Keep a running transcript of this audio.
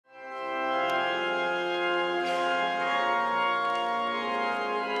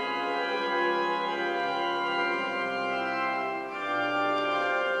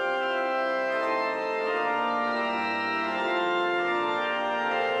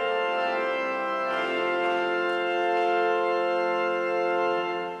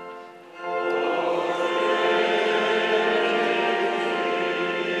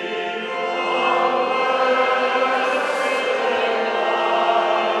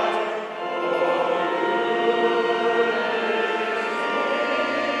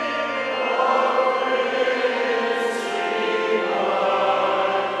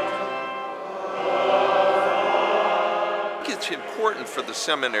for the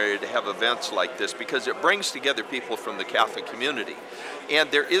seminary to have events like this because it brings together people from the Catholic community. And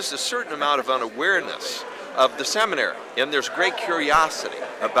there is a certain amount of unawareness of the seminary, and there's great curiosity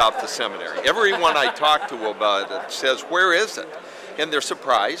about the seminary. Everyone I talk to about it says, where is it? And they're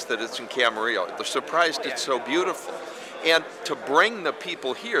surprised that it's in Camarillo. They're surprised it's so beautiful. And to bring the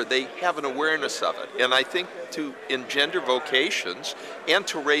people here, they have an awareness of it. And I think to engender vocations and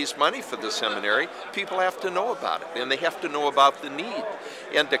to raise money for the seminary, people have to know about it, and they have to know about the need.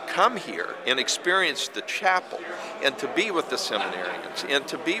 And to come here and experience the chapel, and to be with the seminarians, and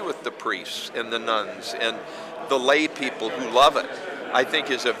to be with the priests and the nuns and the lay people who love it, I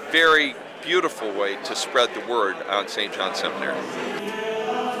think is a very beautiful way to spread the word on St. John's Seminary.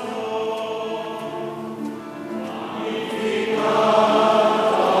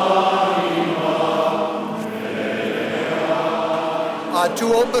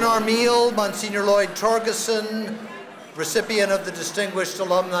 To open our meal, Monsignor Lloyd Torgeson, recipient of the Distinguished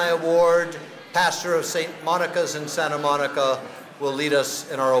Alumni Award, pastor of St. Monica's in Santa Monica, will lead us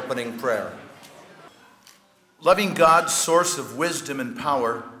in our opening prayer. Loving God, source of wisdom and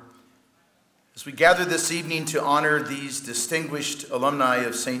power, as we gather this evening to honor these distinguished alumni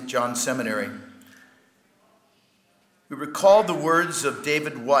of St. John's Seminary, we recall the words of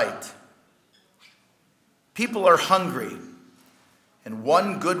David White. People are hungry, and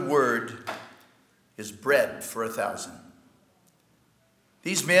one good word is bread for 1,000.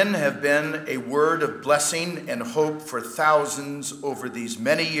 These men have been a word of blessing and hope for thousands over these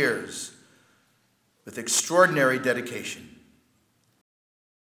many years with extraordinary dedication.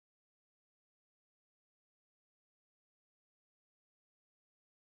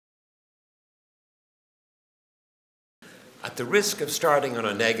 At the risk of starting on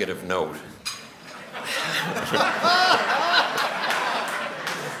a negative note,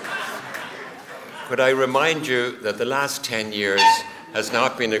 could I remind you that the last 10 years has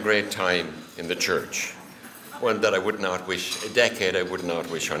not been a great time in the church, one that I would not wish, a decade I would not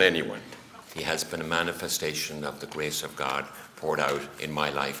wish on anyone. He has been a manifestation of the grace of God poured out in my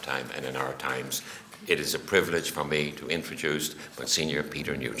lifetime and in our times. It is a privilege for me to introduce Monsignor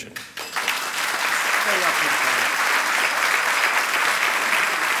Peter Nugent.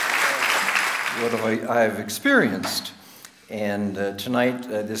 What I've experienced, and tonight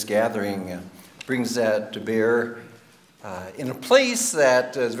this gathering brings that to bear in a place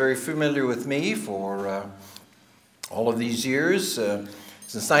that is very familiar with me for all of these years.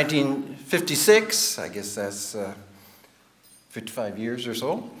 Since 1956, I guess that's 55 years or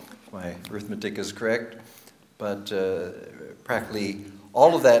so, if my arithmetic is correct, but practically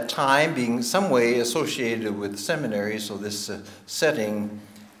all of that time being some way associated with seminary, so this setting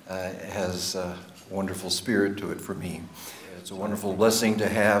has a wonderful spirit to it for me. It's a wonderful blessing to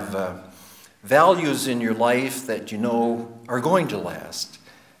have values in your life that you know are going to last.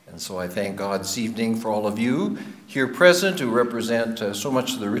 And so I thank God this evening for all of you here present who represent so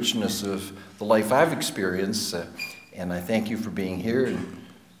much of the richness of the life I've experienced. And I thank you for being here, and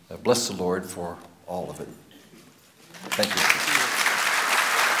bless the Lord for all of it. Thank you.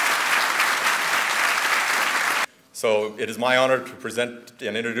 So it is my honor to present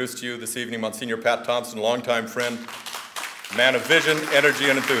and introduce to you this evening Monsignor Pat Thompson, longtime friend, man of vision, energy,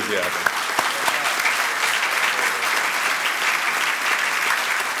 and enthusiasm.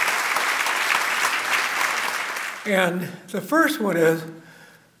 And the first one is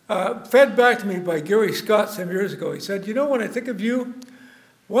fed back to me by Gary Scott some years ago. He said, you know, when I think of you,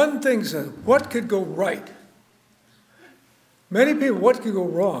 one thing says, what could go right? Many people, what could go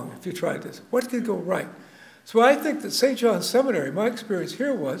wrong if you tried this? What could go right? So I think that St. John's Seminary, my experience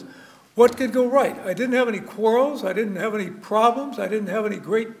here was, what could go right? I didn't have any quarrels. I didn't have any problems. I didn't have any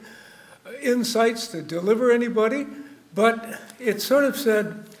great insights to deliver anybody. But it sort of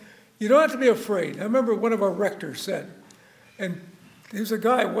said, you don't have to be afraid. I remember one of our rectors said, and he was a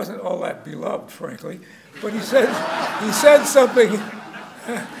guy who wasn't all that beloved, frankly, but he said something,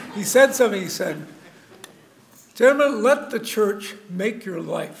 he said, gentlemen, let the church make your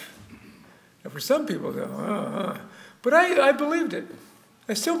life. And for some people, but I believed it.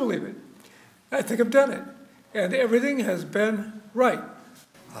 I still believe it. I think I've done it. And everything has been right.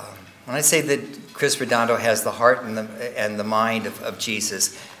 When I say that Chris Redondo has the heart and the mind of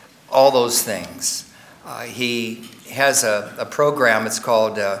Jesus, all those things. He has a program, it's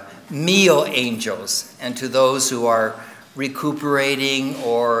called Meal Angels. And to those who are recuperating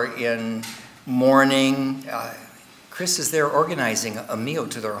or in mourning, Chris is there organizing a meal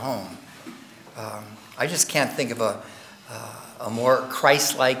to their home. I just can't think of a more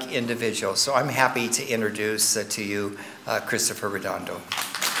Christ-like individual. So I'm happy to introduce to you Christopher Redondo.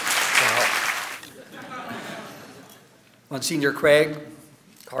 Monsignor Craig,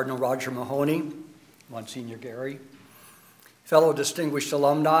 Cardinal Roger Mahony, Monsignor Gary, fellow distinguished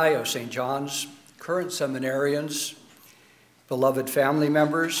alumni of St. John's, current seminarians, beloved family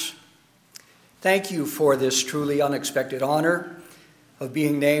members, thank you for this truly unexpected honor of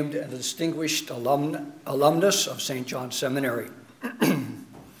being named a distinguished alumnus of St. John's Seminary.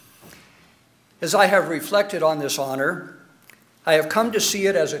 As I have reflected on this honor, I have come to see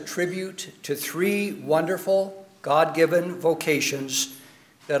it as a tribute to three wonderful, God-given vocations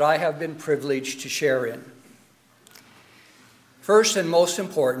that I have been privileged to share in. First and most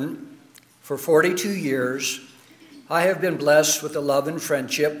important, for 42 years, I have been blessed with the love and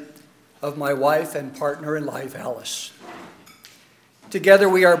friendship of my wife and partner in life, Alice. Together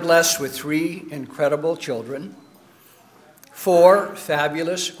we are blessed with three incredible children, 4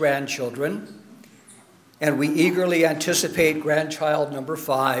 fabulous grandchildren, and we eagerly anticipate grandchild number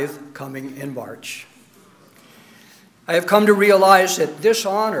 5 coming in March. I have come to realize that this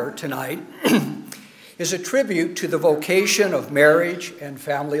honor tonight is a tribute to the vocation of marriage and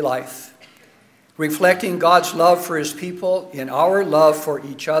family life, reflecting God's love for his people in our love for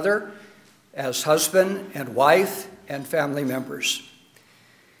each other as husband and wife and family members.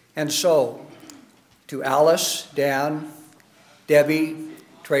 And so, to Alice, Dan, Debbie,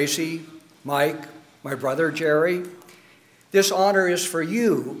 Tracy, Mike, my brother Jerry, this honor is for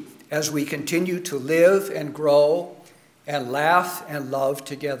you as we continue to live and grow and laugh and love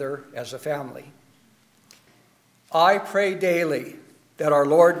together as a family. I pray daily that our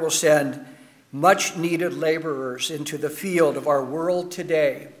Lord will send much needed laborers into the field of our world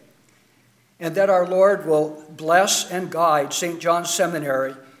today, and that our Lord will bless and guide St. John's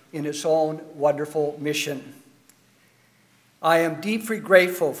Seminary in its own wonderful mission. I am deeply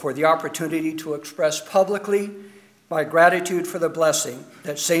grateful for the opportunity to express publicly my gratitude for the blessing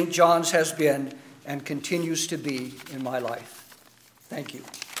that St. John's has been and continues to be in my life. Thank you.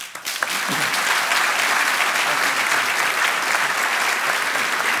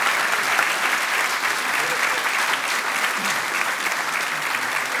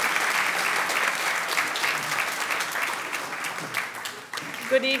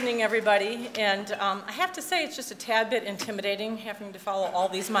 Good evening, everybody. And I have to say, it's just a tad bit intimidating having to follow all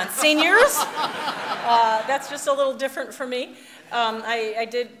these Monsignors. That's just a little different for me. I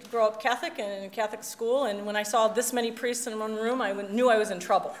did grow up Catholic and in a Catholic school, and when I saw this many priests in one room, I knew I was in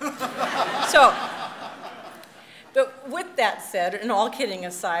trouble. But with that said, and all kidding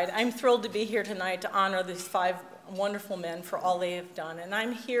aside, I'm thrilled to be here tonight to honor these 5 wonderful men for all they have done. And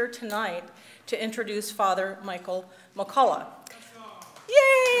I'm here tonight to introduce Father Michael McCullough.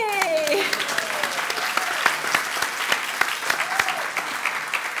 Yay!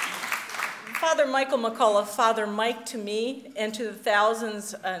 Father Michael McCullough, Father Mike to me, and to the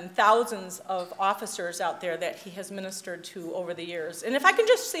thousands and thousands of officers out there that he has ministered to over the years. And if I can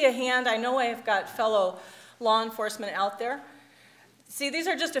just see a hand, I know I've got fellow law enforcement out there. See, these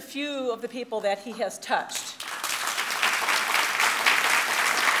are just a few of the people that he has touched.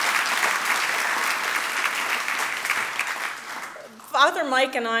 Father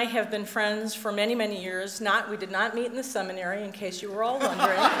Mike and I have been friends for many, many years. We did not meet in the seminary, in case you were all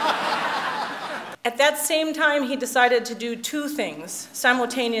wondering. At that same time, he decided to do 2 things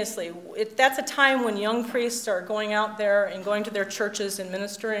simultaneously. That's a time when young priests are going out there and going to their churches and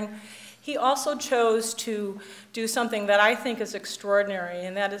ministering. He also chose to do something that I think is extraordinary,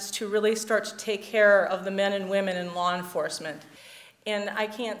 and that is to really start to take care of the men and women in law enforcement. And I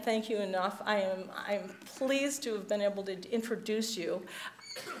can't thank you enough. I'm pleased to have been able to introduce you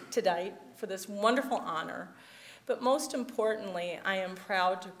tonight for this wonderful honor. But most importantly, I am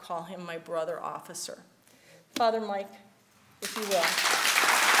proud to call him my brother officer. Father Mike, if you will.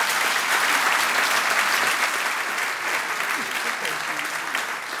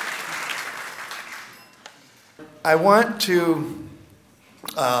 I want to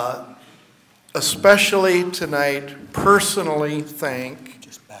especially tonight personally thank,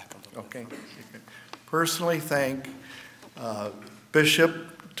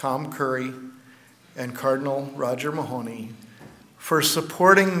 Bishop Tom Curry and Cardinal Roger Mahony for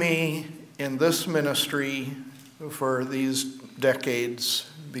supporting me in this ministry for these decades,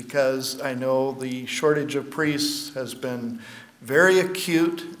 because I know the shortage of priests has been very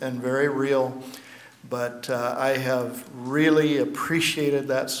acute and very real. But I have really appreciated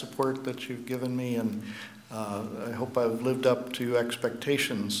that support that you've given me, and I hope I've lived up to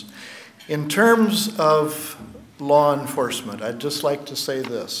expectations. In terms of law enforcement, I'd just like to say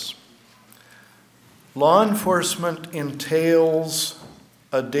this. Law enforcement entails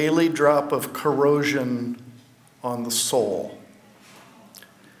a daily drop of corrosion on the soul.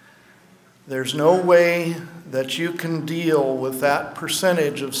 There's no way that you can deal with that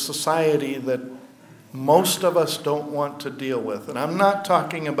percentage of society that most of us don't want to deal with. And I'm not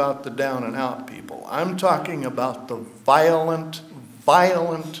talking about the down and out people. I'm talking about the violent,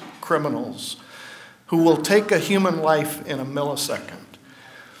 violent criminals who will take a human life in a millisecond.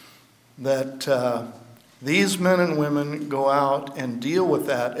 That these men and women go out and deal with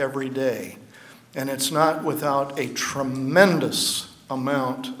that every day. And it's not without a tremendous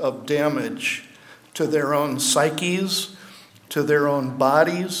amount of damage to their own psyches, to their own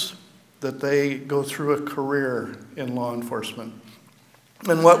bodies, that they go through a career in law enforcement.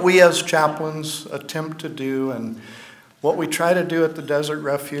 And what we as chaplains attempt to do, and what we try to do at the Desert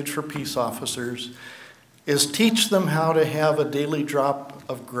Refuge for peace officers, is teach them how to have a daily drop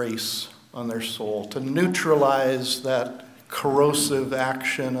of grace on their soul, to neutralize that corrosive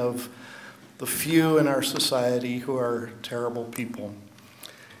action of the few in our society who are terrible people.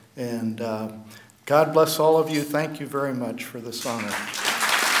 And God bless all of you. Thank you very much for this honor.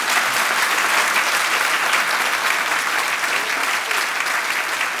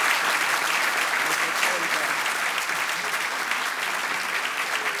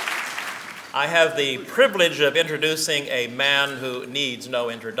 I have the privilege of introducing a man who needs no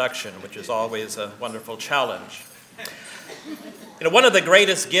introduction, which is always a wonderful challenge. You know, one of the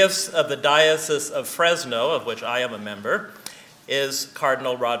greatest gifts of the Diocese of Fresno, of which I am a member, is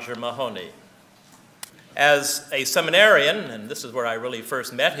Cardinal Roger Mahony. As a seminarian, and this is where I really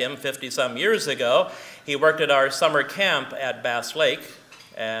first met him 50-some years ago, he worked at our summer camp at Bass Lake,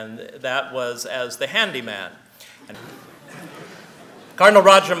 and that was as the handyman. Cardinal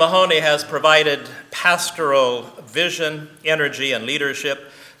Roger Mahony has provided pastoral vision, energy, and leadership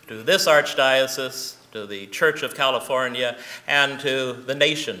to this archdiocese, to the Church of California, and to the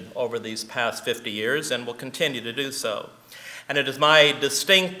nation over these past 50 years, and will continue to do so. And it is my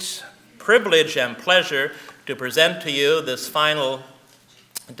distinct privilege and pleasure to present to you this final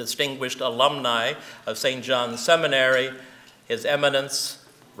distinguished alumni of St. John's Seminary, His Eminence,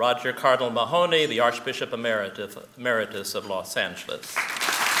 Roger Cardinal Mahony, the Archbishop Emeritus of Los Angeles.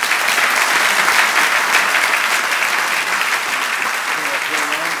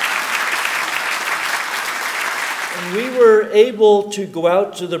 And we were able to go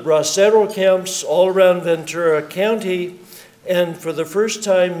out to the bracero camps all around Ventura County and for the first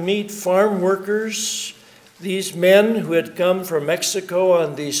time meet farm workers, these men who had come from Mexico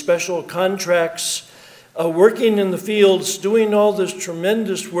on these special contracts, working in the fields, doing all this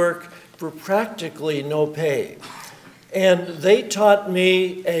tremendous work for practically no pay. And they taught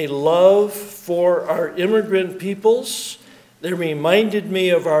me a love for our immigrant peoples. They reminded me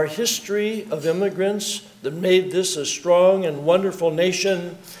of our history of immigrants that made this a strong and wonderful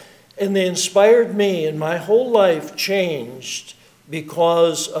nation. And they inspired me, and my whole life changed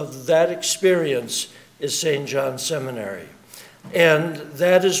because of that experience at St. John's Seminary. And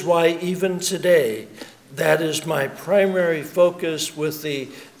that is why even today, that is my primary focus with the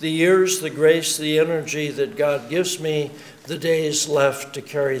years, the grace, the energy that God gives me, the days left to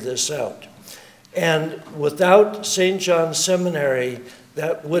carry this out. And without St. John's Seminary,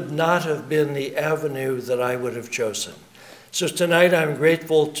 that would not have been the avenue that I would have chosen. So tonight I'm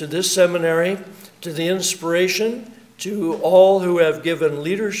grateful to this seminary, to the inspiration, to all who have given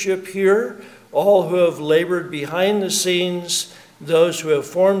leadership here, all who have labored behind the scenes, those who have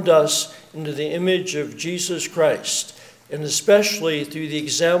formed us into the image of Jesus Christ, and especially through the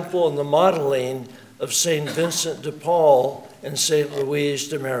example and the modeling of St. Vincent de Paul and St. Louise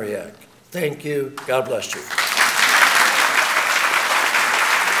de Marillac. Thank you. God bless you.